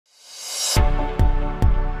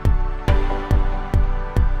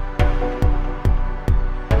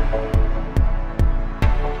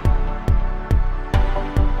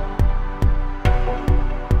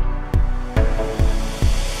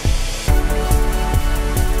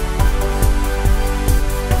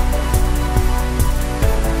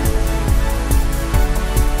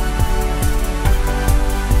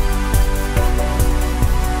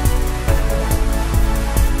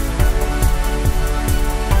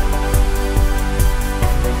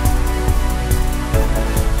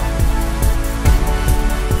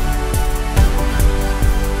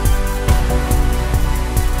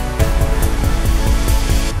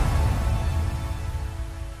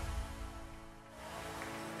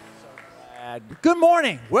glad. Good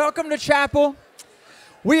morning. Welcome to chapel.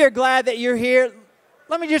 We are glad that you're here.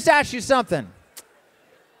 Let me just ask you something.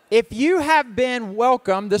 If you have been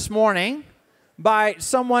welcomed this morning by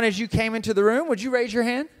someone as you came into the room, would you raise your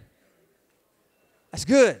hand? That's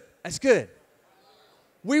good. That's good.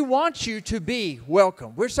 We want you to be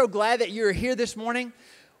welcome. We're so glad that you're here this morning.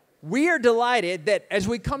 We are delighted that as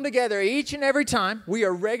we come together each and every time, we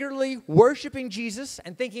are regularly worshiping Jesus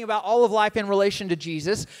and thinking about all of life in relation to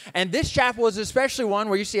Jesus. And this chapel is especially one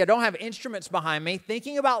where you see I don't have instruments behind me,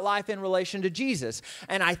 thinking about life in relation to Jesus.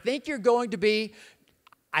 And I think you're going to be,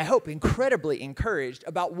 I hope, incredibly encouraged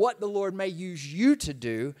about what the Lord may use you to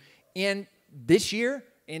do in this year,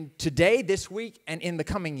 in today, this week, and in the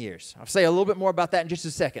coming years. I'll say a little bit more about that in just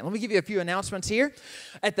a second. Let me give you a few announcements here.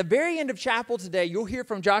 At the very end of chapel today, you'll hear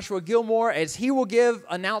from Joshua Gilmore as he will give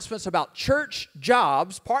announcements about church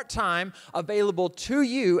jobs, part-time, available to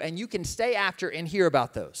you, and you can stay after and hear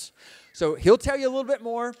about those. So he'll tell you a little bit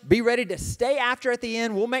more. Be ready to stay after at the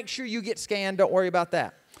end. We'll make sure you get scanned. Don't worry about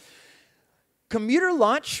that. Commuter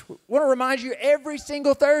lunch, I want to remind you every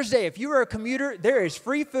single Thursday, if you are a commuter, there is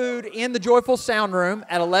free food in the Joyful Sound Room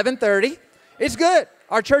at 11:30. It's good.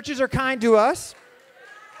 Our churches are kind to us.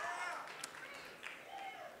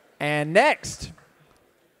 And next,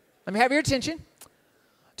 let me have your attention.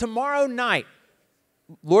 Tomorrow night,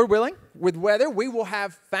 Lord willing, with weather, we will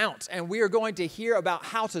have founts, and we are going to hear about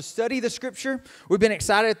how to study the Scripture. We've been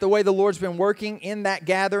excited at the way the Lord's been working in that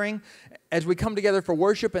gathering as we come together for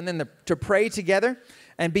worship and then to pray together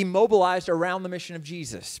and be mobilized around the mission of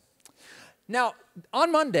Jesus. Now,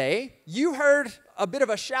 on Monday, you heard a bit of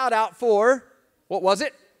a shout out for, what was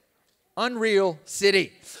it? Unreal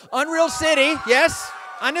City. Unreal City, yes,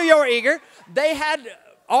 I knew you were eager. They had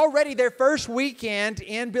already their first weekend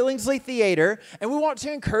in Billingsley Theater, and we want to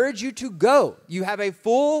encourage you to go. You have a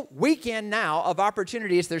full weekend now of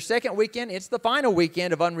opportunity. It's their second weekend. It's the final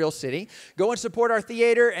weekend of Unreal City. Go and support our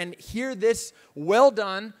theater and hear this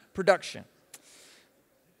well-done production.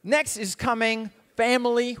 Next is coming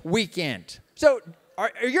Family Weekend. So,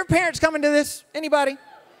 are your parents coming to this? Anybody?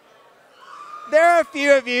 There are a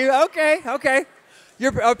few of you. Okay.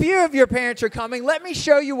 A few of your parents are coming. Let me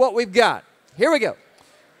show you what we've got. Here we go.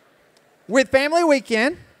 With Family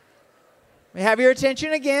Weekend, may I have your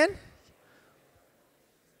attention again?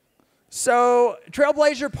 So,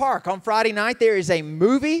 Trailblazer Park on Friday night, there is a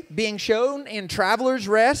movie being shown in Traveler's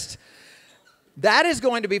Rest. That is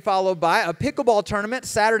going to be followed by a pickleball tournament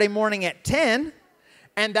Saturday morning at 10.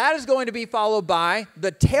 And that is going to be followed by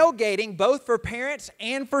the tailgating, both for parents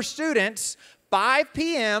and for students, 5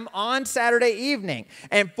 p.m. on Saturday evening.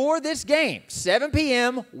 And for this game, 7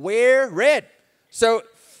 p.m., wear red. So,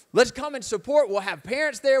 let's come and support. We'll have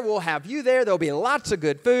parents there. We'll have you there. There'll be lots of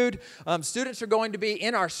good food. Students are going to be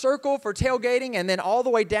in our circle for tailgating and then all the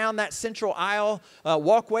way down that central aisle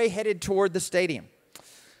walkway headed toward the stadium.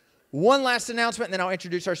 One last announcement, and then I'll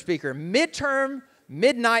introduce our speaker. Midterm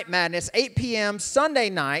Midnight Madness, 8 p.m. Sunday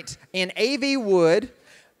night in A.V. Wood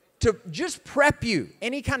to just prep you.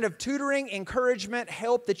 Any kind of tutoring, encouragement,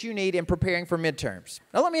 help that you need in preparing for midterms.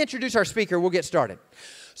 Now let me introduce our speaker. We'll get started.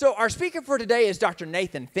 So our speaker for today is Dr.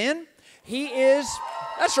 Nathan Finn.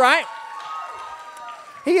 That's right.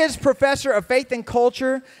 He is professor of faith and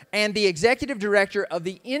culture and the executive director of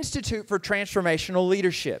the Institute for Transformational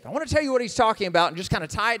Leadership. I want to tell you what he's talking about and just kind of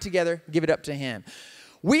tie it together, give it up to him.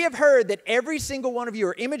 We have heard that every single one of you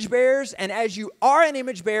are image bearers, and as you are an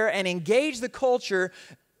image bearer and engage the culture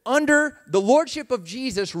under the lordship of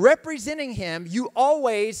Jesus, representing him, you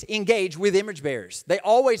always engage with image bearers. They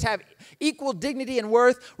always have equal dignity and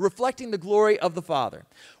worth, reflecting the glory of the Father.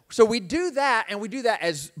 So we do that, and we do that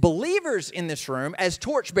as believers in this room, as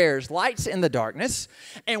torchbearers, lights in the darkness,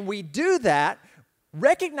 and we do that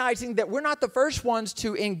recognizing that we're not the first ones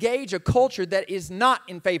to engage a culture that is not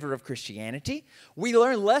in favor of Christianity. We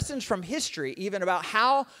learn lessons from history even about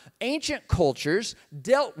how ancient cultures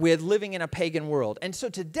dealt with living in a pagan world. And so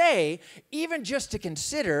today, even just to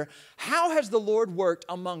consider, how has the Lord worked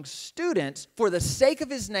among students for the sake of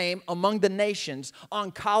his name among the nations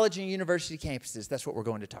on college and university campuses? That's what we're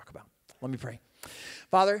going to talk about. Let me pray.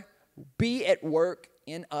 Father, be at work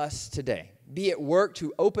in us today. Be at work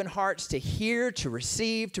to open hearts, to hear, to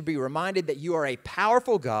receive, to be reminded that you are a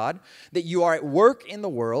powerful God, that you are at work in the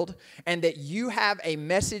world, and that you have a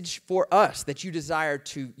message for us, that you desire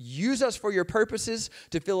to use us for your purposes,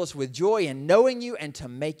 to fill us with joy in knowing you, and to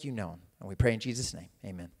make you known. And we pray in Jesus' name.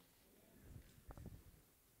 Amen.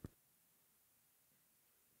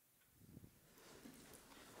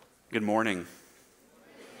 Good morning.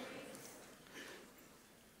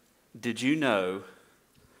 Did you know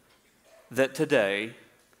that today,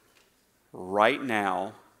 right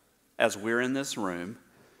now, as we're in this room,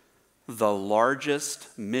 the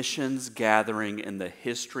largest missions gathering in the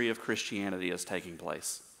history of Christianity is taking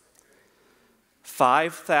place.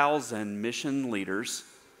 5,000 mission leaders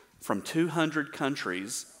from 200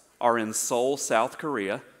 countries are in Seoul, South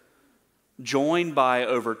Korea, joined by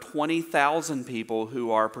over 20,000 people who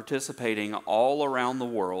are participating all around the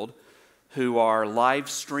world, who are live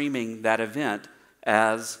streaming that event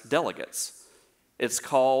as delegates. It's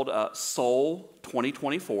called Seoul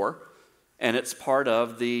 2024, and it's part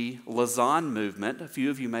of the Lausanne movement. A few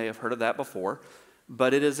of you may have heard of that before,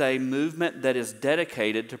 but it is a movement that is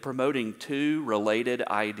dedicated to promoting two related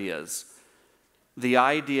ideas. The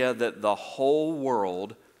idea that the whole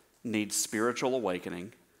world needs spiritual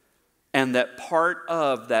awakening, and that part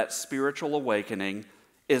of that spiritual awakening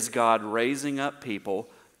is God raising up people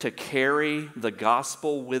to carry the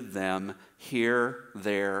gospel with them here,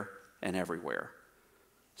 there, and everywhere.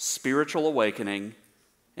 Spiritual awakening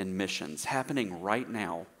and missions happening right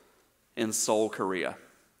now in Seoul, Korea.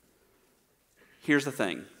 Here's the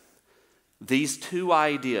thing. These two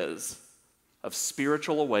ideas of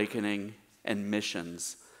spiritual awakening and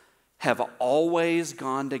missions have always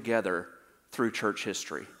gone together through church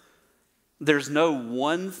history. There's no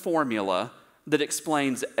one formula that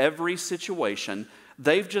explains every situation.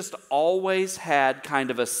 They've just always had kind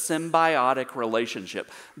of a symbiotic relationship.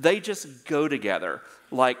 They just go together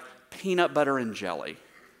like peanut butter and jelly.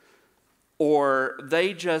 Or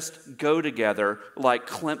they just go together like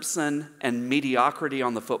Clemson and mediocrity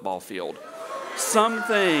on the football field. Some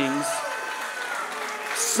things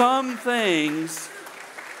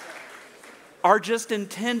are just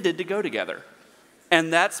intended to go together.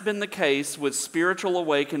 And that's been the case with spiritual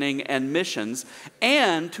awakening and missions.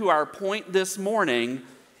 And to our point this morning,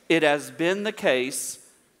 it has been the case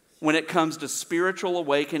when it comes to spiritual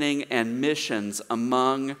awakening and missions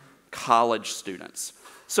among college students.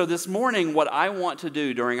 So this morning, what I want to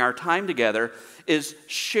do during our time together is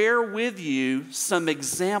share with you some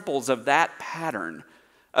examples of that pattern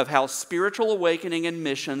of how spiritual awakening and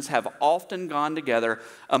missions have often gone together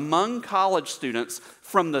among college students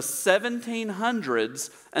from the 1700s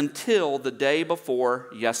until the day before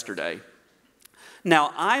yesterday.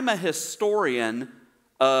 Now, I'm a historian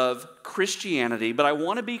of Christianity, but I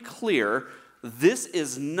want to be clear, this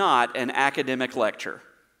is not an academic lecture.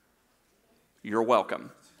 You're welcome.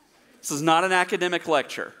 This is not an academic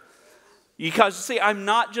lecture. Because, see, I'm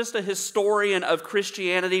not just a historian of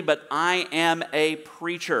Christianity, but I am a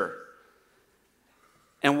preacher.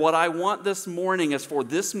 And what I want this morning is for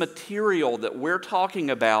this material that we're talking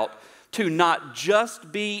about to not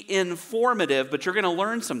just be informative, but you're going to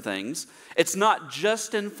learn some things. It's not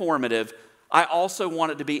just informative. I also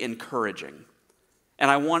want it to be encouraging. And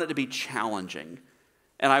I want it to be challenging.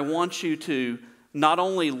 And I want you to not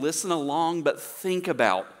only listen along, but think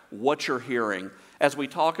about what you're hearing as we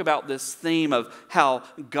talk about this theme of how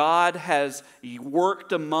God has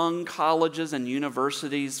worked among colleges and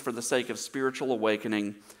universities for the sake of spiritual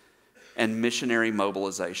awakening and missionary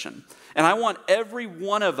mobilization. And I want every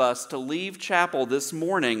one of us to leave chapel this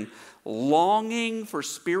morning longing for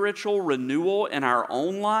spiritual renewal in our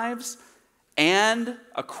own lives and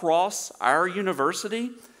across our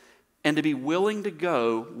university, and to be willing to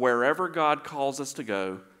go wherever God calls us to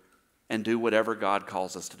go and do whatever God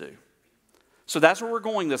calls us to do. So that's where we're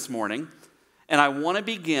going this morning. And I want to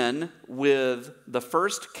begin with the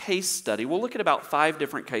first case study. We'll look at about 5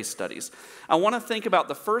 different case studies. I want to think about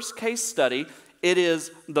the first case study. It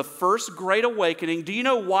is the First Great Awakening. Do you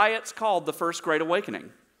know why it's called the First Great Awakening?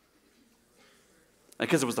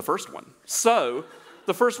 Because it was the first one. So,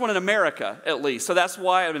 the first one in America, at least. So that's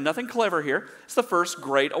why, I mean, nothing clever here. It's the First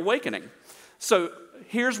Great Awakening. So,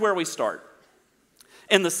 here's where we start.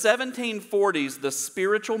 In the 1740s, the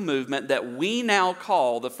spiritual movement that we now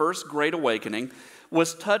call the First Great Awakening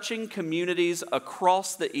was touching communities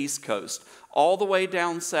across the East Coast, all the way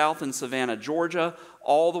down south in Savannah, Georgia,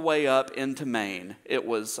 all the way up into Maine. It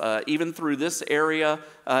was even through this area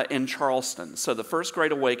in Charleston. So the First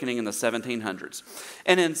Great Awakening in the 1700s.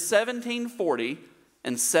 And in 1740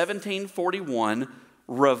 and 1741,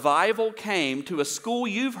 revival came to a school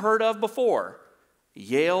you've heard of before,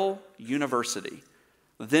 Yale University.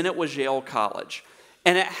 Then it was Yale College.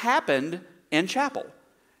 And it happened in chapel.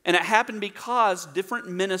 And it happened because different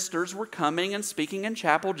ministers were coming and speaking in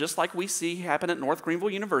chapel, just like we see happen at North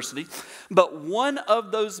Greenville University. But one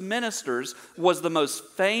of those ministers was the most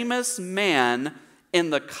famous man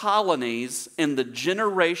in the colonies in the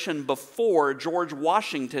generation before George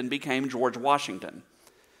Washington became George Washington.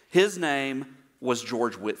 His name was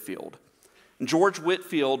George Whitefield. George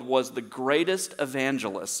Whitefield was the greatest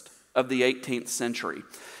evangelist of the 18th century.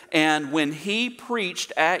 And when he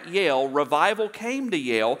preached at Yale, revival came to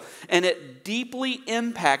Yale, and it deeply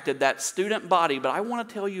impacted that student body. But I want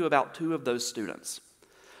to tell you about two of those students.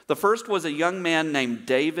 The first was a young man named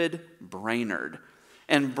David Brainerd.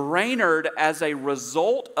 And Brainerd, as a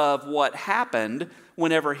result of what happened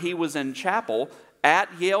whenever he was in chapel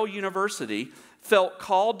at Yale University, felt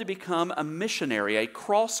called to become a missionary, a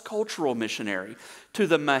cross-cultural missionary, to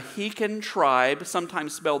the Mohican tribe,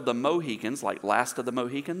 sometimes spelled the Mohicans, like Last of the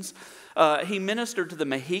Mohicans. He ministered to the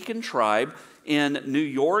Mohican tribe in New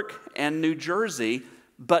York and New Jersey,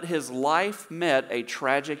 but his life met a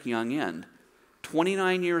tragic young end.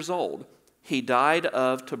 29 years old, he died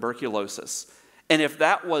of tuberculosis. And if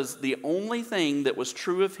that was the only thing that was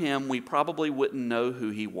true of him, we probably wouldn't know who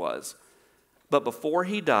he was. But before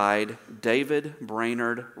he died, David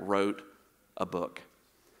Brainerd wrote a book.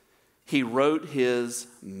 He wrote his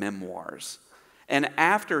memoirs. And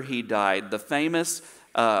after he died, the famous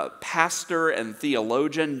pastor and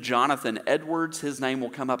theologian Jonathan Edwards, his name will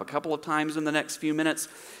come up a couple of times in the next few minutes,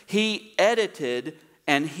 he edited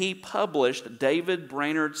and he published David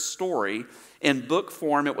Brainerd's story in book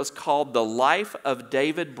form. It was called The Life of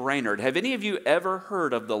David Brainerd. Have any of you ever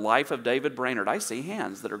heard of The Life of David Brainerd? I see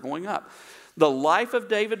hands that are going up. The Life of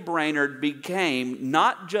David Brainerd became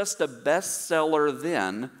not just a bestseller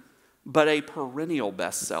then, but a perennial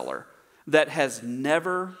bestseller that has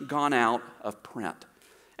never gone out of print.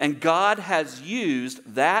 And God has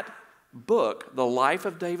used that book, The Life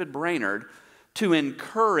of David Brainerd, to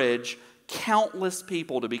encourage countless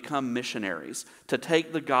people to become missionaries, to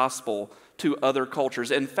take the gospel to other cultures.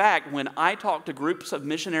 In fact, when I talk to groups of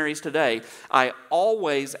missionaries today, I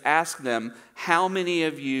always ask them, how many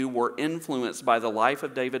of you were influenced by the life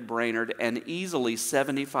of David Brainerd? And easily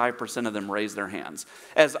 75% of them raise their hands,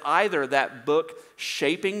 as either that book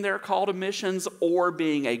shaping their call to missions or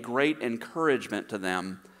being a great encouragement to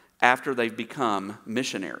them after they've become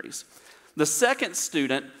missionaries. The second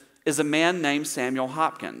student is a man named Samuel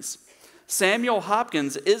Hopkins. Samuel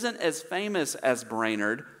Hopkins isn't as famous as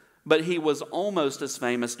Brainerd, but he was almost as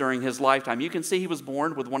famous during his lifetime. You can see he was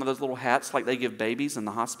born with one of those little hats like they give babies in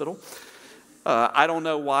the hospital. I don't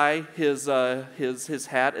know why his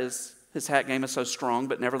hat game is so strong,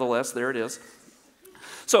 but nevertheless, there it is.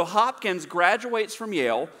 So Hopkins graduates from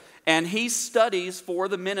Yale, and he studies for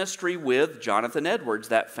the ministry with Jonathan Edwards,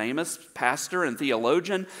 that famous pastor and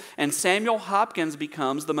theologian. And Samuel Hopkins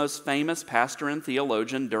becomes the most famous pastor and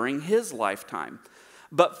theologian during his lifetime.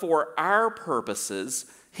 But for our purposes,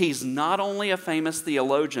 he's not only a famous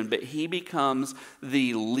theologian, but he becomes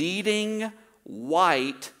the leading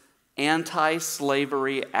white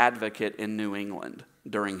anti-slavery advocate in New England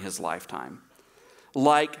during his lifetime.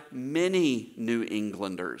 Like many New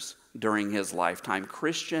Englanders during his lifetime,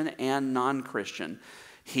 Christian and non-Christian,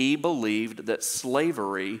 he believed that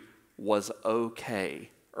slavery was okay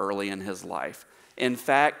early in his life. In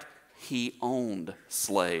fact, he owned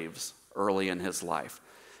slaves early in his life.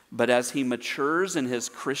 But as he matures in his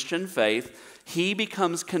Christian faith, he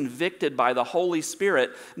becomes convicted by the Holy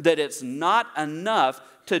Spirit that it's not enough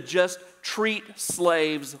to just treat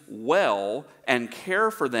slaves well and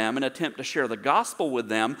care for them and attempt to share the gospel with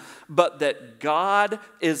them, but that God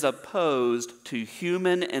is opposed to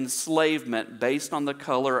human enslavement based on the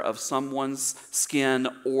color of someone's skin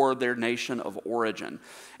or their nation of origin.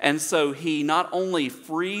 And so he not only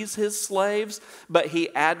frees his slaves, but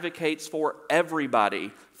he advocates for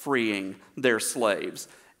everybody freeing their slaves.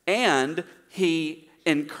 And he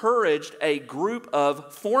encouraged a group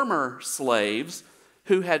of former slaves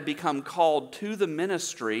who had become called to the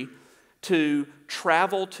ministry to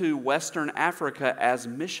travel to Western Africa as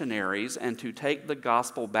missionaries and to take the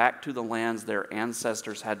gospel back to the lands their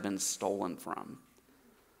ancestors had been stolen from,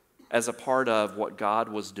 as a part of what God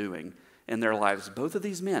was doing in their lives. Both of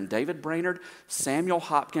these men, David Brainerd, Samuel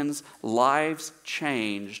Hopkins, lives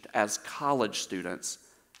changed as college students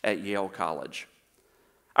at Yale College.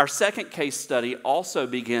 Our second case study also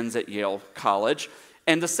begins at Yale College.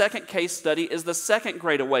 And the second case study is the Second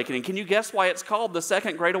Great Awakening. Can you guess why it's called the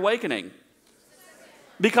Second Great Awakening?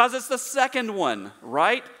 Because it's the second one,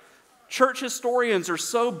 right? Church historians are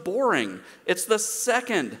so boring. It's the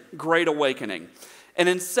Second Great Awakening. And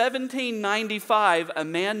in 1795, a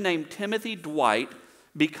man named Timothy Dwight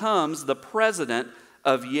becomes the president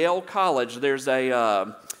of Yale College. There's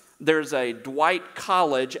a Dwight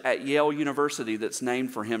College at Yale University that's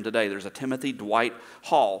named for him today. There's a Timothy Dwight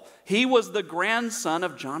Hall. He was the grandson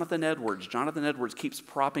of Jonathan Edwards. Jonathan Edwards keeps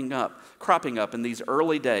cropping up in these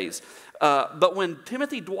early days. But when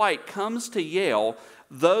Timothy Dwight comes to Yale,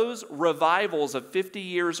 those revivals of 50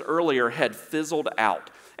 years earlier had fizzled out.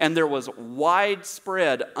 and there was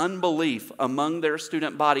widespread unbelief among their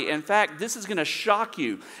student body. In fact, this is going to shock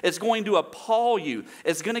you. It's going to appall you.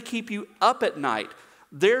 It's going to keep you up at night.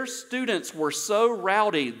 Their students were so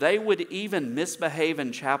rowdy, they would even misbehave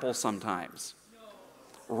in chapel sometimes.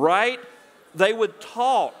 Right? They would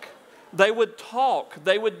talk. They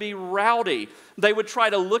would be rowdy. They would try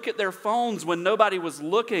to look at their phones when nobody was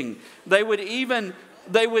looking. They would even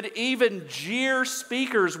jeer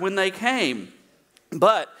speakers when they came.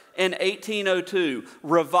 But in 1802,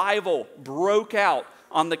 revival broke out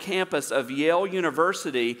on the campus of Yale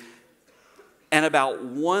University, and about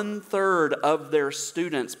 1/3 of their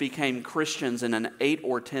students became Christians in an 8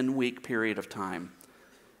 or 10 week period of time.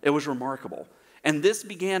 It was remarkable. And this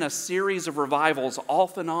began a series of revivals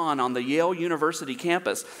off and on the Yale University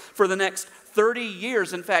campus for the next 30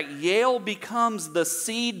 years. In fact, Yale becomes the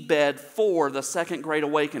seedbed for the Second Great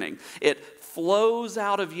Awakening. It flows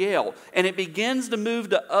out of Yale, and it begins to move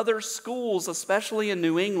to other schools, especially in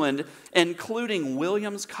New England, including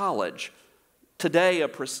Williams College, today a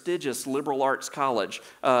prestigious liberal arts college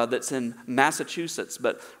that's in Massachusetts.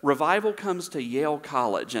 But revival comes to Yale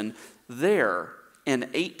College, and there, in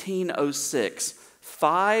 1806,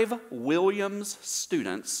 5 Williams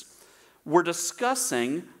students were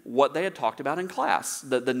discussing what they had talked about in class,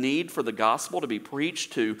 the need for the gospel to be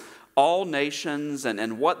preached to all nations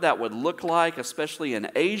and what that would look like, especially in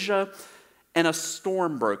Asia, and a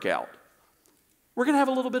storm broke out. We're going to have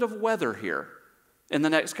a little bit of weather here in the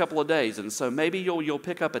next couple of days, and so maybe you'll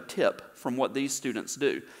pick up a tip from what these students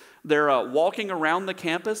do. They're walking around the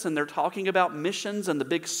campus and they're talking about missions, and the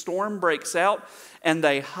big storm breaks out, and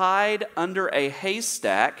they hide under a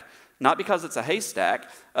haystack, not because it's a haystack,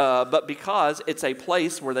 but because it's a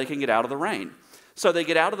place where they can get out of the rain. So they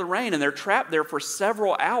get out of the rain and they're trapped there for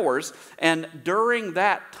several hours, and during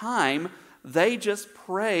that time, they just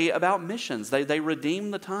pray about missions. They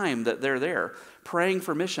redeem the time that they're there, praying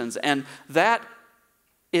for missions. And that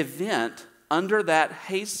event under that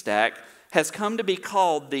haystack has come to be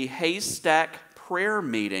called the Haystack Prayer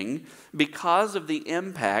Meeting because of the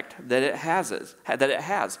impact that it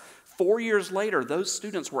has. 4 years later, those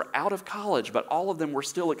students were out of college, but all of them were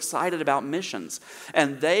still excited about missions.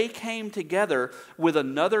 And they came together with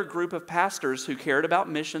another group of pastors who cared about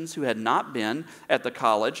missions, who had not been at the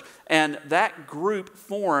college, and that group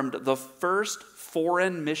formed the first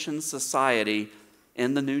foreign mission society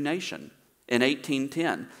in the new nation in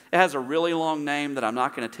 1810. It has a really long name that I'm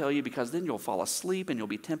not going to tell you because then you'll fall asleep and you'll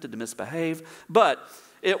be tempted to misbehave. But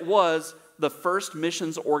it was the first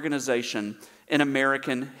missions organization in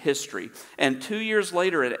American history. And 2 years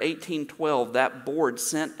later, in 1812, that board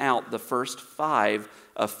sent out the first 5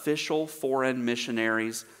 official foreign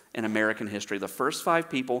missionaries in American history. The first 5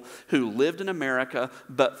 people who lived in America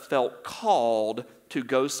but felt called to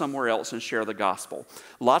go somewhere else and share the gospel.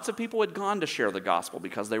 Lots of people had gone to share the gospel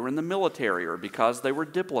because they were in the military or because they were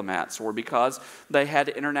diplomats or because they had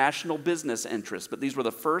international business interests. But these were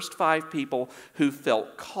the first 5 people who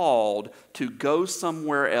felt called to go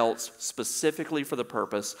somewhere else specifically for the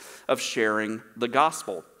purpose of sharing the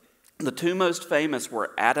gospel. The 2 most famous were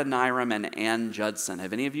Adoniram and Ann Judson.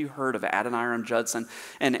 Have any of you heard of Adoniram Judson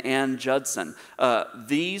and Ann Judson?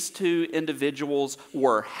 These 2 individuals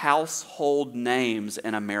were household names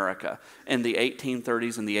in America in the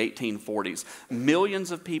 1830s and the 1840s. Millions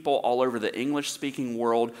of people all over the English-speaking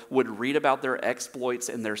world would read about their exploits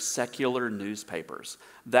in their secular newspapers.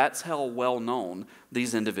 That's how well known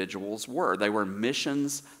these individuals were. They were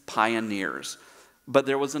missions pioneers. But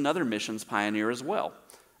there was another missions pioneer as well,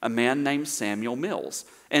 a man named Samuel Mills.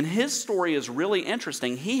 And his story is really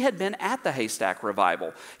interesting. He had been at the Haystack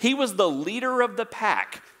Revival. He was the leader of the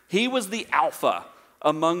pack. He was the alpha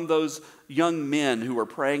among those young men who were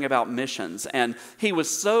praying about missions. And he was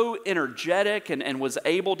so energetic and was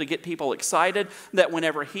able to get people excited that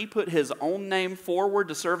whenever he put his own name forward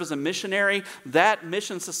to serve as a missionary, that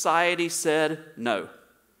mission society said, no,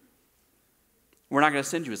 we're not going to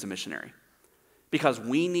send you as a missionary because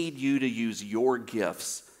we need you to use your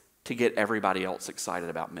gifts to get everybody else excited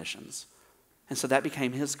about missions. And so that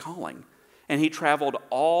became his calling. And he traveled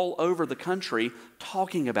all over the country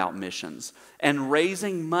talking about missions and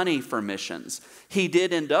raising money for missions. He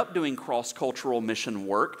did end up doing cross-cultural mission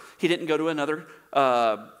work. He didn't go to another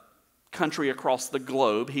country across the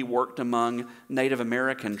globe. He worked among Native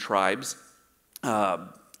American tribes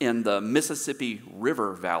in the Mississippi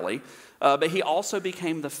River Valley. But he also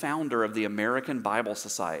became the founder of the American Bible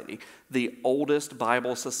Society, the oldest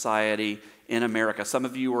Bible society in America. Some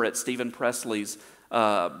of you were at Stephen Presley's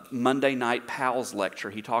Monday Night Pals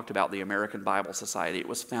lecture. He talked about the American Bible Society. It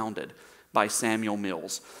was founded by Samuel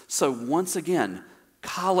Mills. So once again,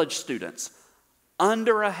 college students,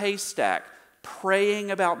 under a haystack,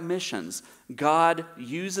 praying about missions. God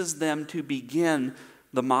uses them to begin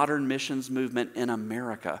the modern missions movement in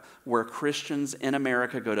America, where Christians in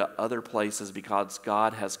America go to other places because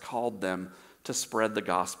God has called them to spread the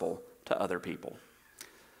gospel to other people.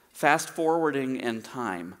 Fast forwarding in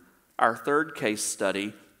time, our third case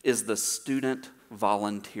study is the student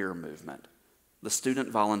volunteer movement. The student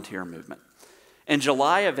volunteer movement. In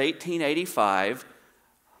July of 1885,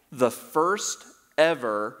 the first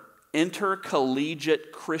ever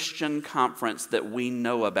intercollegiate Christian conference that we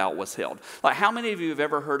know about was held. Like, how many of you have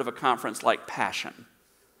ever heard of a conference like Passion?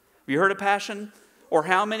 Have you heard of Passion? Or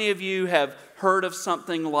how many of you have heard of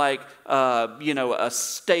something like, a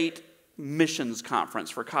state missions conference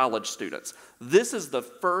for college students? This is the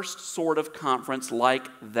first sort of conference like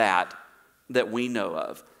that we know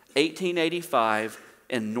of. 1885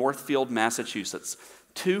 in Northfield, Massachusetts.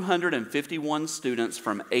 251 students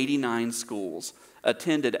from 89 schools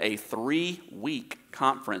attended a 3-week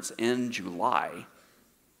conference in July.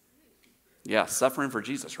 Yeah, suffering for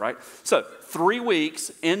Jesus, right? So 3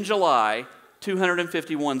 weeks in July,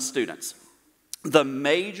 251 students. The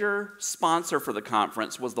major sponsor for the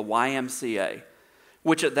conference was the YMCA,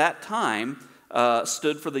 which at that time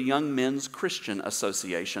stood for the Young Men's Christian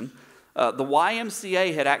Association. The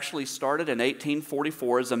YMCA had actually started in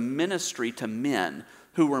 1844 as a ministry to men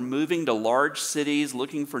who were moving to large cities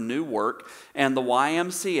looking for new work, and the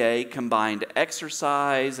YMCA combined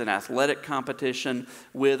exercise and athletic competition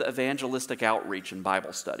with evangelistic outreach and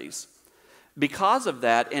Bible studies. Because of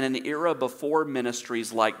that, in an era before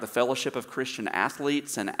ministries like the Fellowship of Christian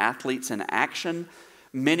Athletes and Athletes in Action,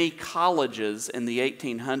 many colleges in the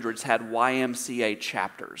 1800s had YMCA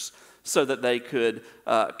chapters so that they could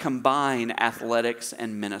combine athletics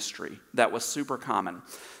and ministry. That was super common.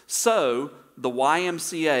 So the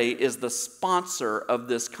YMCA is the sponsor of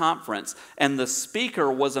this conference, and the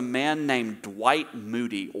speaker was a man named Dwight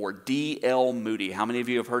Moody, or D.L. Moody. How many of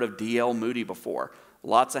you have heard of D.L. Moody before?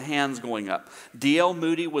 Lots of hands going up. D.L.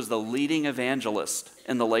 Moody was the leading evangelist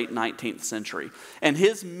in the late 19th century, and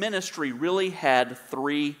his ministry really had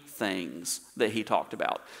 3 things that he talked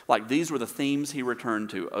about. Like, these were the themes he returned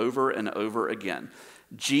to over and over again.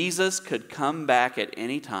 Jesus could come back at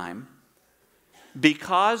any time.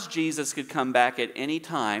 Because Jesus could come back at any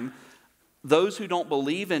time, those who don't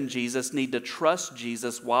believe in Jesus need to trust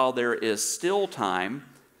Jesus while there is still time.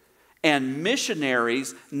 And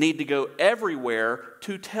missionaries need to go everywhere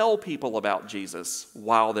to tell people about Jesus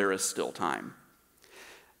while there is still time.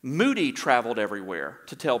 Moody traveled everywhere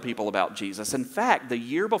to tell people about Jesus. In fact, the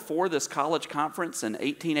year before this college conference in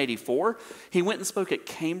 1884, he went and spoke at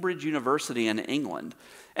Cambridge University in England.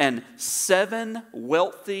 And 7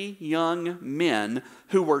 wealthy young men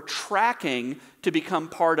who were tracking to become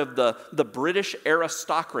part of the British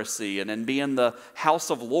aristocracy and be in the House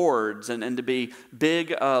of Lords and to be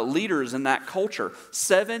big leaders in that culture.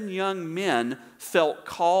 7 young men felt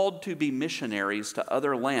called to be missionaries to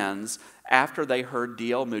other lands after they heard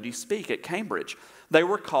D.L. Moody speak at Cambridge. They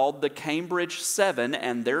were called the Cambridge 7,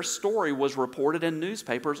 and their story was reported in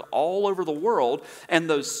newspapers all over the world. And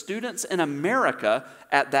those students in America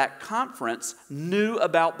at that conference knew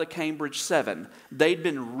about the Cambridge 7. They'd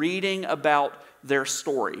been reading about their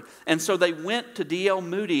story. And so they went to D.L.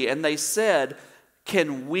 Moody and they said,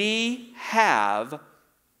 "Can we have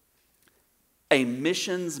a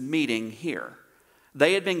missions meeting here?"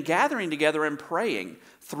 They had been gathering together and praying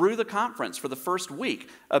through the conference for the first week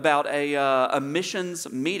about a missions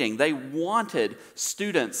meeting. They wanted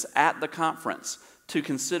students at the conference to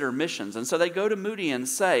consider missions. And so they go to Moody and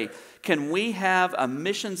say, "Can we have a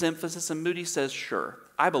missions emphasis?" And Moody says, "Sure,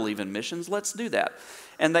 I believe in missions. Let's do that."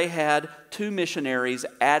 And they had 2 missionaries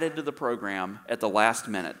added to the program at the last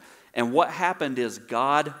minute. And what happened is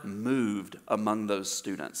God moved among those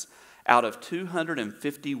students. Out of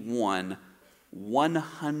 251,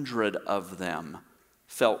 100 of them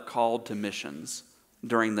felt called to missions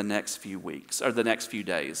during the next few weeks, or the next few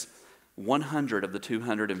days. 100 of the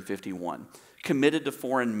 251 committed to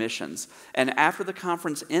foreign missions. And after the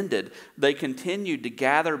conference ended, they continued to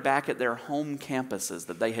gather back at their home campuses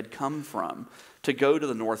that they had come from to go to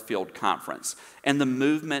the Northfield Conference. And the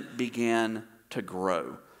movement began to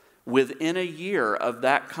grow. Within a year of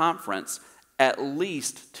that conference, at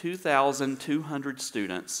least 2,200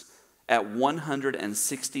 students at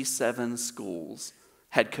 167 schools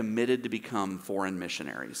had committed to become foreign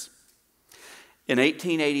missionaries. In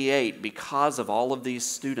 1888, because of all of these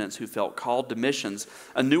students who felt called to missions,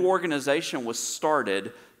 a new organization was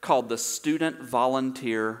started called the Student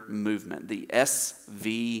Volunteer Movement, the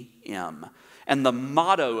SVM. And the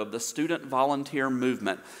motto of the student volunteer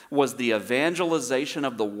movement was the evangelization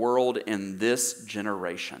of the world in this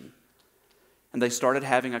generation. And they started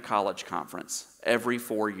having a college conference every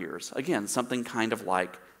 4 years. Again, something kind of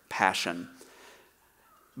like Passion.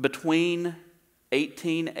 Between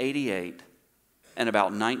 1888 and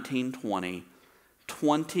about 1920,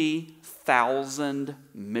 20,000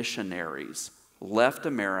 missionaries left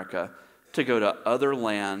America to go to other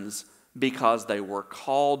lands because they were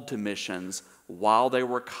called to missions while they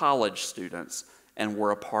were college students and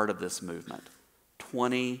were a part of this movement.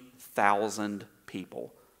 20,000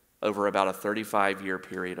 people over about a 35-year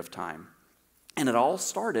period of time. And it all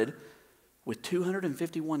started with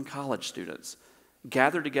 251 college students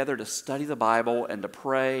gathered together to study the Bible and to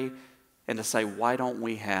pray and to say, why don't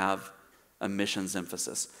we have a missions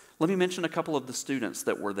emphasis? Let me mention a couple of the students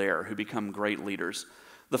that were there who become great leaders.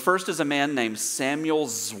 The first is a man named Samuel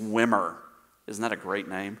Zwimmer. Isn't that a great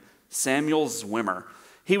name? Samuel Zwimmer.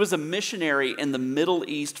 He was a missionary in the Middle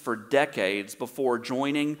East for decades before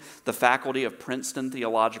joining the faculty of Princeton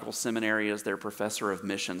Theological Seminary as their professor of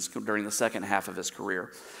missions during the second half of his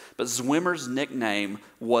career. But Zwimmer's nickname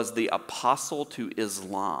was the Apostle to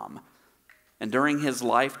Islam. And during his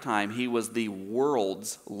lifetime, he was the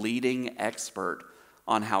world's leading expert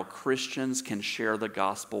on how Christians can share the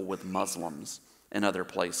gospel with Muslims in other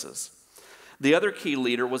places. The other key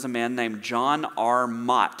leader was a man named John R.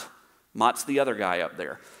 Mott. Mott's the other guy up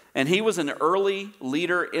there. And he was an early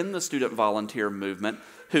leader in the student volunteer movement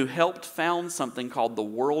who helped found something called the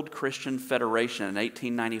World Christian Federation in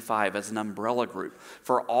 1895 as an umbrella group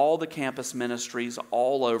for all the campus ministries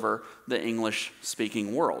all over the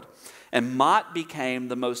English-speaking world. And Mott became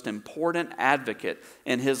the most important advocate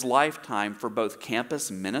in his lifetime for both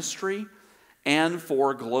campus ministry and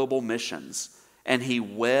for global missions. And he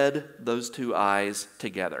wed those two eyes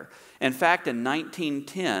together. In fact, in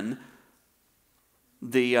 1910,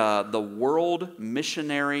 the World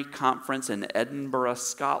Missionary Conference in Edinburgh,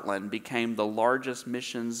 Scotland, became the largest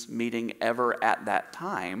missions meeting ever at that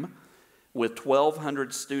time. With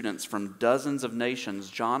 1,200 students from dozens of nations,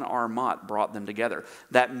 John R. Mott brought them together.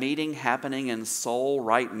 That meeting happening in Seoul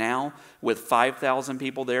right now with 5,000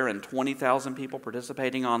 people there and 20,000 people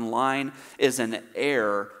participating online is an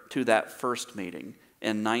heir to that first meeting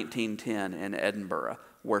in 1910 in Edinburgh,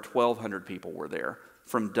 where 1,200 people were there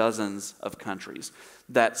from dozens of countries.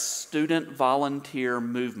 That student volunteer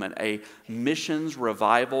movement, a missions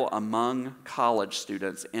revival among college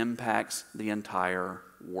students, impacts the entire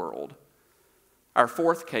world. Our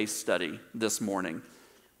fourth case study this morning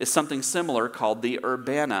is something similar called the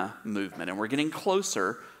Urbana movement, and we're getting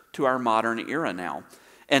closer to our modern era now.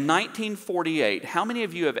 In 1948, how many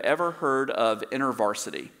of you have ever heard of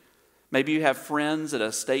InterVarsity? Maybe you have friends at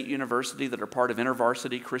a state university that are part of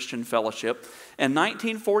InterVarsity Christian Fellowship. In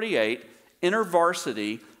 1948,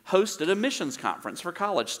 InterVarsity hosted a missions conference for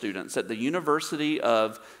college students at the University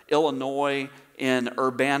of Illinois in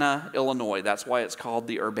Urbana, Illinois. That's why it's called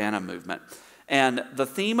the Urbana movement. And the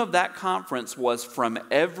theme of that conference was from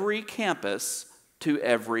every campus to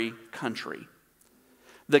every country.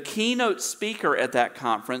 The keynote speaker at that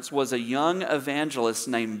conference was a young evangelist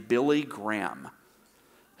named Billy Graham,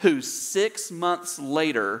 who 6 months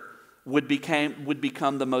later would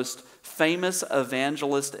become the most famous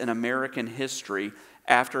evangelist in American history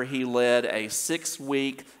after he led a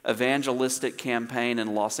 6-week evangelistic campaign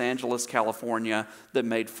in Los Angeles, California that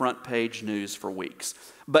made front page news for weeks.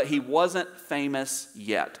 But he wasn't famous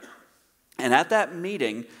yet. And at that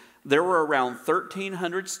meeting, there were around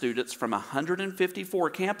 1,300 students from 154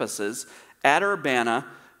 campuses at Urbana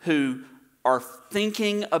who are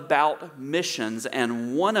thinking about missions,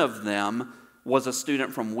 and one of them was a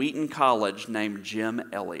student from Wheaton College named Jim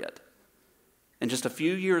Elliott. And just a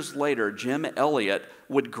few years later, Jim Elliott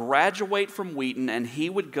would graduate from Wheaton and he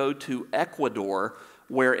would go to Ecuador,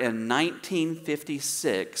 where in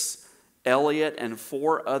 1956, Elliott and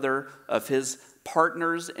 4 other of his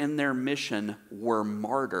partners in their mission were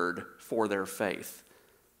martyred for their faith,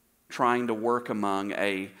 trying to work among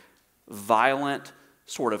a violent,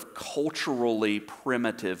 sort of culturally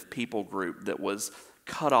primitive people group that was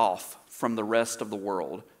cut off from the rest of the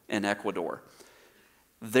world in Ecuador.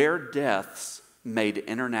 Their deaths made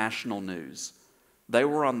international news. They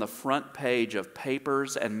were on the front page of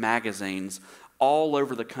papers and magazines all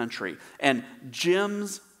over the country. And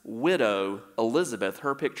Jim's widow, Elizabeth,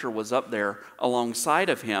 her picture was up there alongside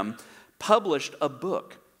of him, published a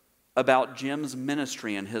book about Jim's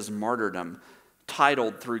ministry and his martyrdom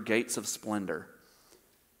titled Through Gates of Splendor.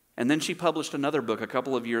 And then she published another book a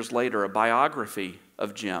couple of years later, a biography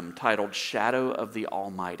of Jim titled Shadow of the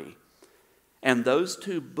Almighty. And those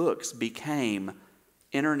 2 books became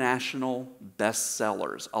international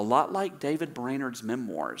bestsellers, a lot like David Brainerd's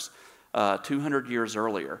memoirs 200 years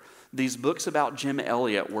earlier. These books about Jim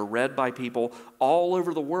Elliot were read by people all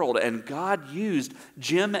over the world, and God used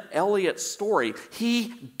Jim Elliot's story.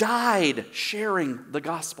 He died sharing the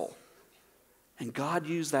gospel. And God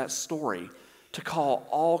used that story to call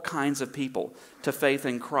all kinds of people to faith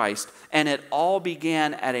in Christ. And it all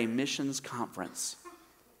began at a missions conference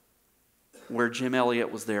where Jim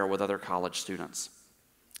Elliot was there with other college students.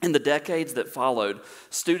 In the decades that followed,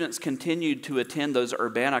 students continued to attend those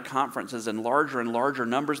Urbana conferences in larger and larger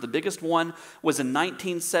numbers. The biggest one was in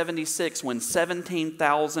 1976 when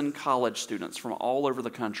 17,000 college students from all over the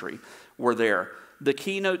country were there. The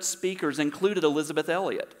keynote speakers included Elizabeth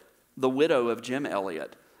Elliot, the widow of Jim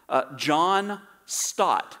Elliot, John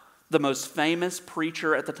Stott, the most famous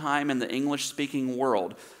preacher at the time in the English-speaking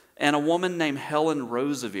world, and a woman named Helen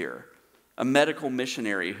Roseveare, a medical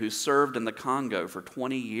missionary who served in the Congo for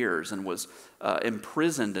 20 years and was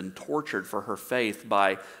imprisoned and tortured for her faith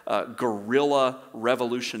by guerrilla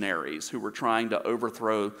revolutionaries who were trying to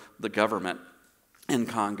overthrow the government in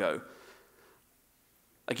Congo.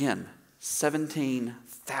 Again,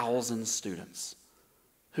 17,000 students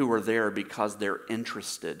who were there because they're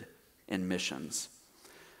interested in missions.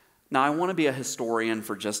 Now, I want to be a historian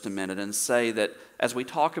for just a minute and say that as we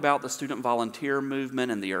talk about the student volunteer movement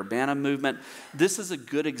and the Urbana movement, this is a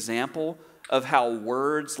good example of how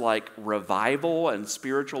words like revival and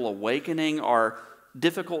spiritual awakening are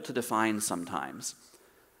difficult to define sometimes.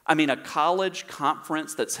 I mean, a college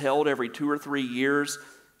conference that's held every 2 or 3 years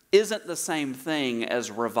isn't the same thing as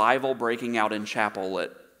revival breaking out in chapel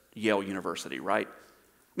at Yale University, right?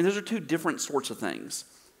 I mean, those are two different sorts of things.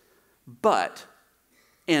 But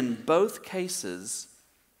in both cases,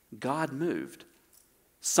 God moved.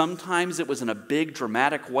 Sometimes it was in a big,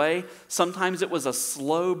 dramatic way. Sometimes it was a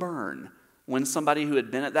slow burn when somebody who had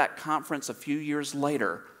been at that conference a few years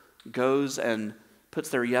later goes and puts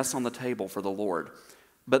their yes on the table for the Lord.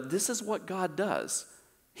 But this is what God does.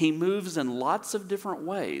 He moves in lots of different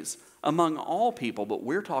ways among all people, but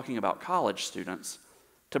we're talking about college students,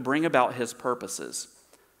 to bring about His purposes.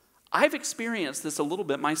 I've experienced this a little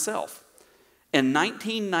bit myself. In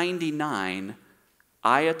 1999,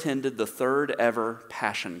 I attended the third ever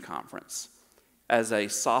Passion Conference as a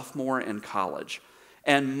sophomore in college.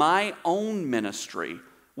 And my own ministry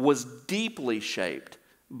was deeply shaped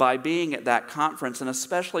by being at that conference, and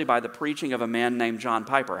especially by the preaching of a man named John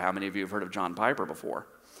Piper. How many of you have heard of John Piper before?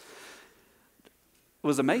 It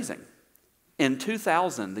was amazing. In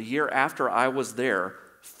 2000, the year after I was there,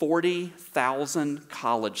 40,000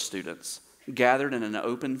 college students gathered in an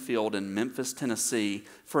open field in Memphis, Tennessee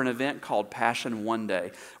for an event called Passion One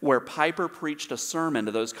Day, where Piper preached a sermon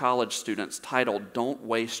to those college students titled, "Don't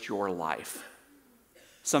Waste Your Life."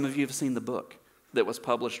 Some of you have seen the book that was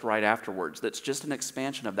published right afterwards. That's just an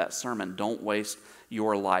expansion of that sermon, "Don't Waste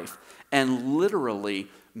Your Life." And literally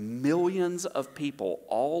millions of people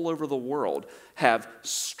all over the world have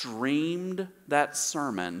streamed that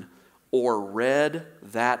sermon or read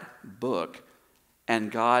that book,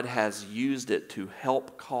 and God has used it to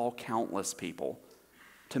help call countless people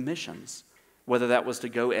to missions, whether that was to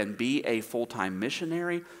go and be a full-time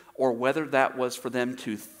missionary or whether that was for them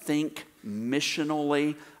to think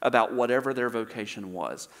missionally about whatever their vocation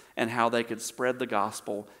was and how they could spread the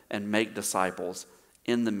gospel and make disciples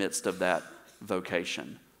in the midst of that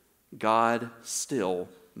vocation. God still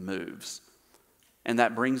moves. And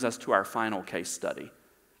that brings us to our final case study.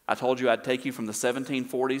 I told you I'd take you from the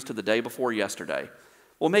 1740s to the day before yesterday.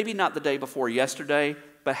 Well, maybe not the day before yesterday,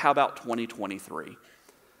 but how about 2023?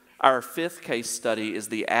 Our fifth case study is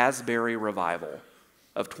the Asbury revival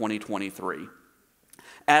of 2023.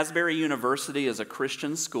 Asbury University is a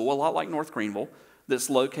Christian school, a lot like North Greenville, that's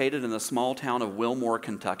located in the small town of Wilmore,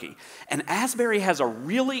 Kentucky. And Asbury has a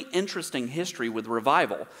really interesting history with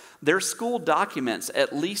revival. Their school documents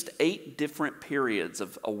at least 8 different periods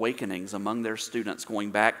of awakenings among their students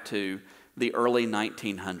going back to the early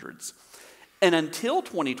 1900s. And until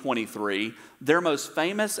 2023, their most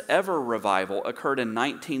famous ever revival occurred in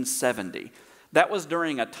 1970. That was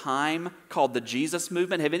during a time called the Jesus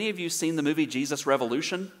Movement. Have any of you seen the movie Jesus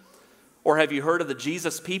Revolution? Or have you heard of the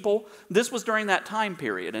Jesus People? This was during that time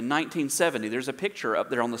period in 1970. There's a picture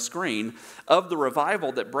up there on the screen of the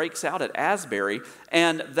revival that breaks out at Asbury.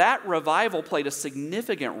 And that revival played a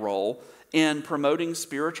significant role in promoting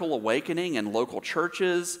spiritual awakening in local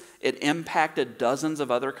churches. It impacted dozens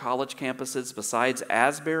of other college campuses besides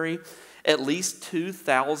Asbury. At least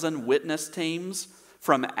 2,000 witness teams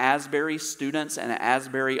from Asbury students and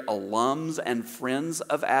Asbury alums and friends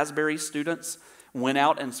of Asbury students went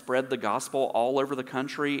out and spread the gospel all over the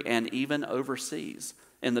country and even overseas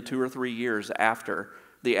in the 2 or 3 years after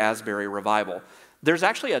the Asbury revival. There's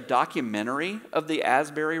actually a documentary of the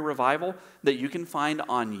Asbury revival that you can find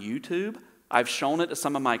on YouTube. I've shown it to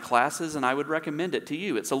some of my classes, and I would recommend it to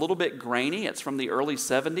you. It's a little bit grainy. It's from the early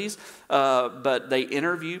 70s, but they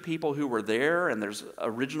interview people who were there, and there's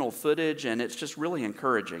original footage, and it's just really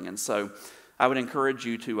encouraging. And so I would encourage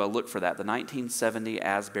you to look for that, the 1970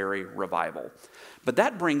 Asbury revival. But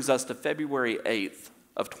that brings us to February 8th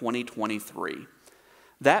of 2023.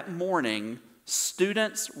 That morning,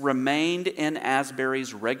 students remained in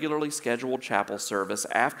Asbury's regularly scheduled chapel service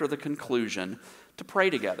after the conclusion to pray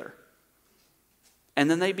together. And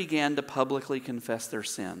then they began to publicly confess their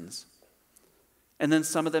sins. And then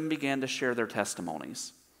some of them began to share their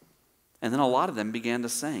testimonies. And then a lot of them began to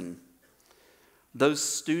sing. Those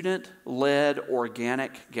student-led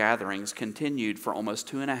organic gatherings continued for almost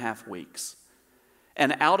 2.5 weeks.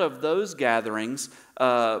 And out of those gatherings,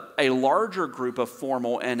 a larger group of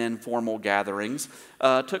formal and informal gatherings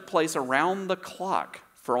took place around the clock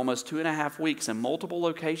for almost 2.5 weeks in multiple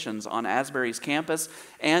locations on Asbury's campus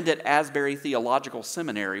and at Asbury Theological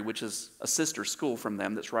Seminary, which is a sister school from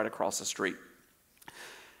them that's right across the street.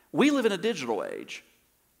 We live in a digital age,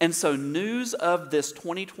 and so news of this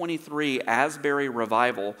 2023 Asbury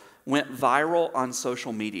revival went viral on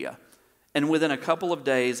social media. And within a couple of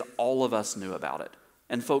days, all of us knew about it.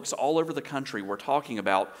 And folks all over the country were talking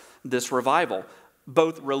about this revival.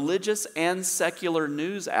 Both religious and secular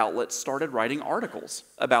news outlets started writing articles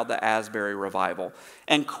about the Asbury revival.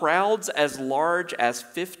 And crowds as large as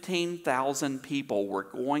 15,000 people were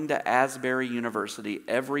going to Asbury University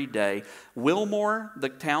every day. Wilmore, the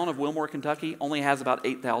town of Wilmore, Kentucky, only has about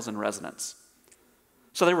 8,000 residents.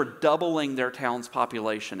 So they were doubling their town's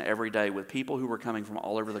population every day with people who were coming from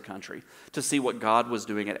all over the country to see what God was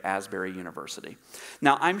doing at Asbury University.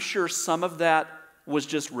 Now, I'm sure some of that was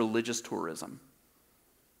just religious tourism.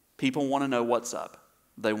 People want to know what's up.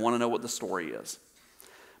 They want to know what the story is.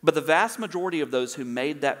 But the vast majority of those who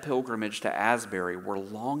made that pilgrimage to Asbury were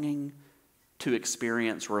longing to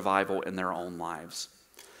experience revival in their own lives.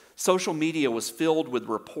 Social media was filled with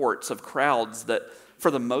reports of crowds that,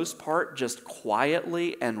 for the most part, just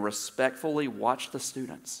quietly and respectfully watched the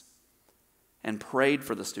students and prayed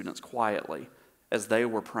for the students quietly as they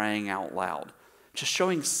were praying out loud, just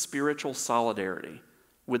showing spiritual solidarity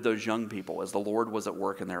with those young people as the Lord was at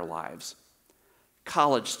work in their lives.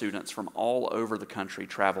 College students from all over the country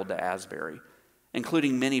traveled to Asbury,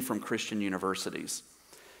 including many from Christian universities.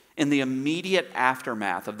 In the immediate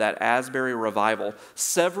aftermath of that Asbury revival,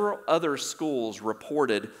 several other schools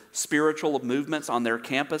reported spiritual movements on their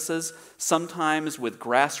campuses, sometimes with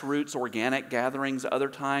grassroots organic gatherings, other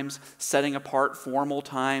times setting apart formal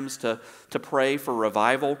times to pray for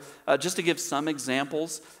revival. Just to give some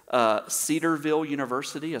examples, Cedarville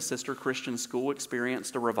University, a sister Christian school,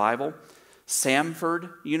 experienced a revival.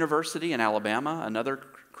 Samford University in Alabama, another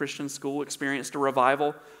Christian school, experienced a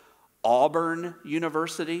revival. Auburn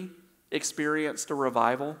University experienced a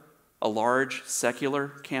revival, a large secular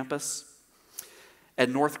campus. At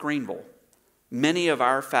North Greenville, many of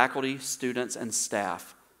our faculty, students, and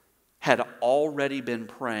staff had already been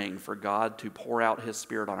praying for God to pour out His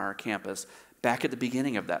Spirit on our campus back at the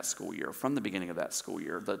beginning of that school year, from the beginning of that school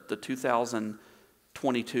year, the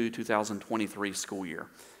 2022-2023 school year.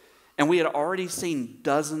 And we had already seen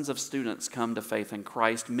dozens of students come to faith in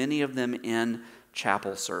Christ, many of them in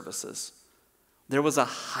chapel services. There was a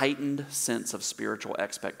heightened sense of spiritual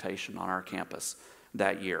expectation on our campus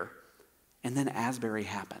that year. And then Asbury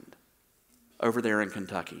happened over there in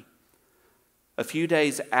Kentucky. A few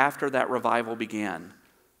days after that revival began,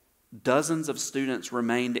 dozens of students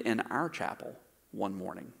remained in our chapel one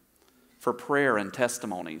morning for prayer and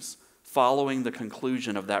testimonies following the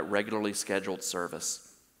conclusion of that regularly scheduled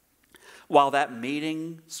service. While that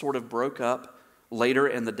meeting sort of broke up later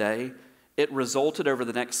in the day, it resulted over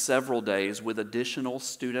the next several days with additional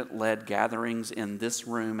student-led gatherings in this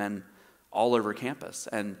room and all over campus.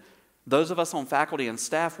 And those of us on faculty and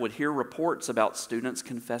staff would hear reports about students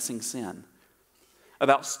confessing sin,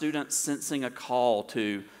 about students sensing a call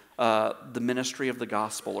to the ministry of the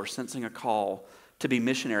gospel or sensing a call to be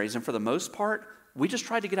missionaries. And for the most part, we just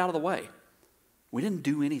tried to get out of the way. We didn't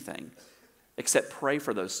do anything except pray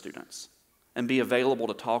for those students and be available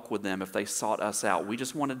to talk with them if they sought us out. We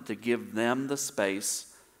just wanted to give them the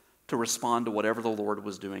space to respond to whatever the Lord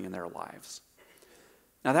was doing in their lives.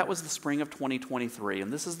 Now, that was the spring of 2023,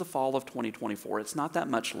 and this is the fall of 2024. It's not that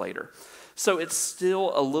much later. So it's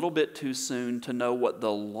still a little bit too soon to know what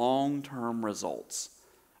the long-term results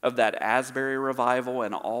of that Asbury revival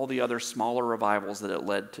and all the other smaller revivals that it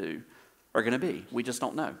led to are going to be. We just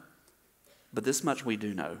don't know. But this much we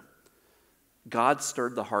do know. God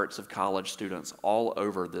stirred the hearts of college students all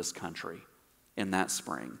over this country in that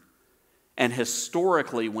spring. And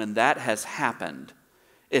historically, when that has happened,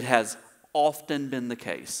 it has often been the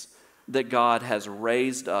case that God has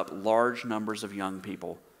raised up large numbers of young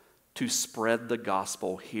people to spread the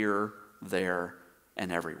gospel here, there,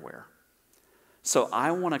 and everywhere. So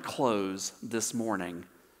I want to close this morning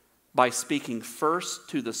by speaking first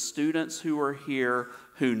to the students who are here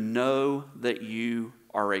who know that you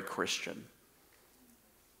are a Christian.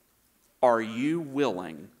 Are you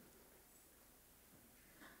willing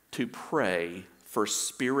to pray for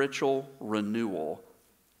spiritual renewal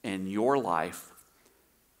in your life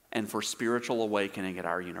and for spiritual awakening at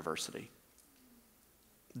our university?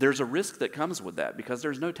 There's a risk that comes with that because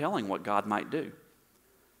there's no telling what God might do.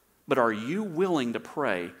 But are you willing to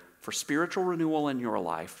pray for spiritual renewal in your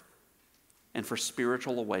life and for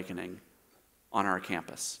spiritual awakening on our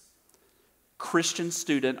campus? Christian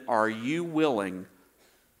student, are you willing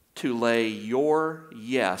to lay your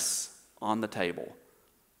yes on the table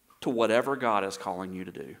to whatever God is calling you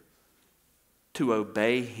to do, to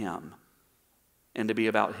obey Him and to be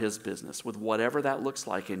about His business with whatever that looks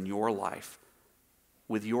like in your life,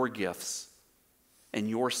 with your gifts and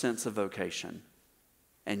your sense of vocation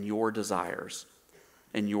and your desires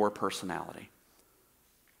and your personality?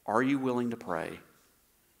 Are you willing to pray?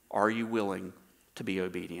 Are you willing to be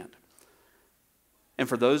obedient? And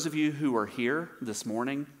for those of you who are here this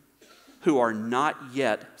morning who are not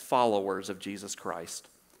yet followers of Jesus Christ,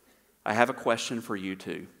 I have a question for you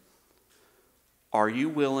too. Are you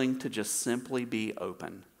willing to just simply be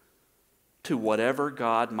open to whatever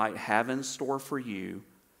God might have in store for you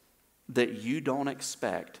that you don't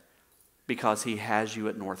expect because He has you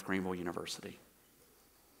at North Greenville University?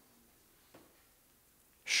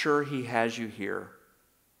 Sure, He has you here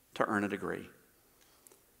to earn a degree.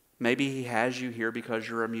 Maybe He has you here because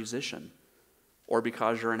you're a musician or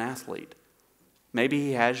because you're an athlete. Maybe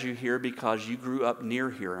He has you here because you grew up near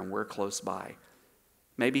here and we're close by.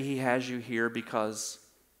 Maybe He has you here because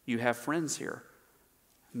you have friends here.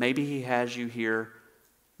 Maybe He has you here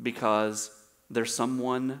because there's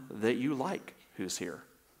someone that you like who's here.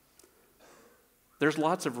 There's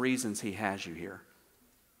lots of reasons He has you here.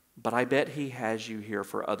 But I bet He has you here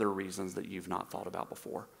for other reasons that you've not thought about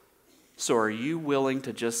before. So are you willing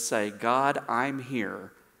to just say, God, I'm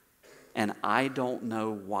here and I don't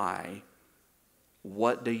know why.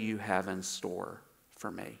 What do you have in store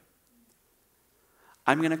for me?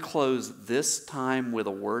 I'm going to close this time with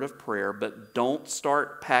a word of prayer, but don't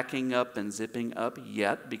start packing up and zipping up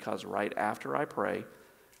yet, because right after I pray,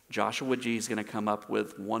 Joshua G is going to come up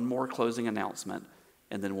with one more closing announcement,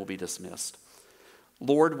 and then we'll be dismissed.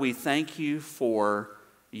 Lord, we thank you for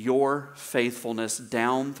your faithfulness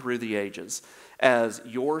down through the ages. As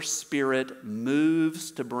your Spirit moves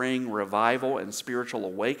to bring revival and spiritual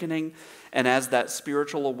awakening, and as that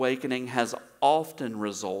spiritual awakening has often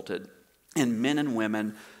resulted in men and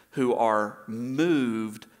women who are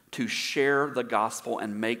moved to share the gospel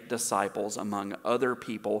and make disciples among other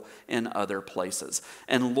people in other places.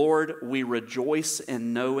 And Lord, we rejoice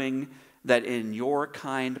in knowing that in your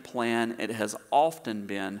kind plan, it has often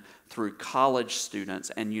been through college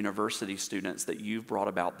students and university students that you've brought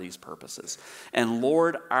about these purposes. And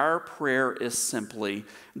Lord, our prayer is simply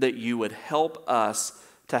that you would help us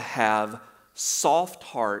to have soft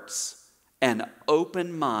hearts and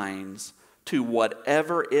open minds to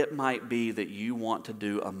whatever it might be that you want to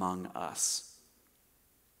do among us.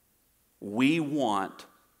 We want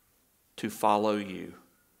to follow you.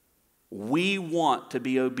 We want to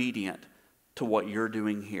be obedient to what you're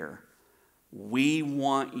doing here. We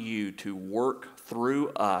want you to work through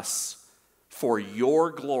us for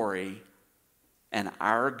your glory and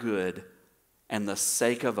our good and the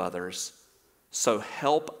sake of others. So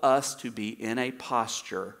help us to be in a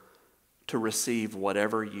posture to receive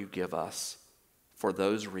whatever you give us for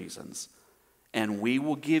those reasons. And we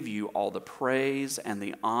will give you all the praise and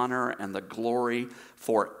the honor and the glory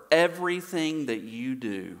for everything that you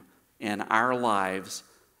do in our lives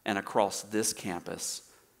and across this campus.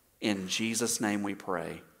 In Jesus' name we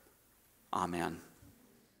pray. Amen.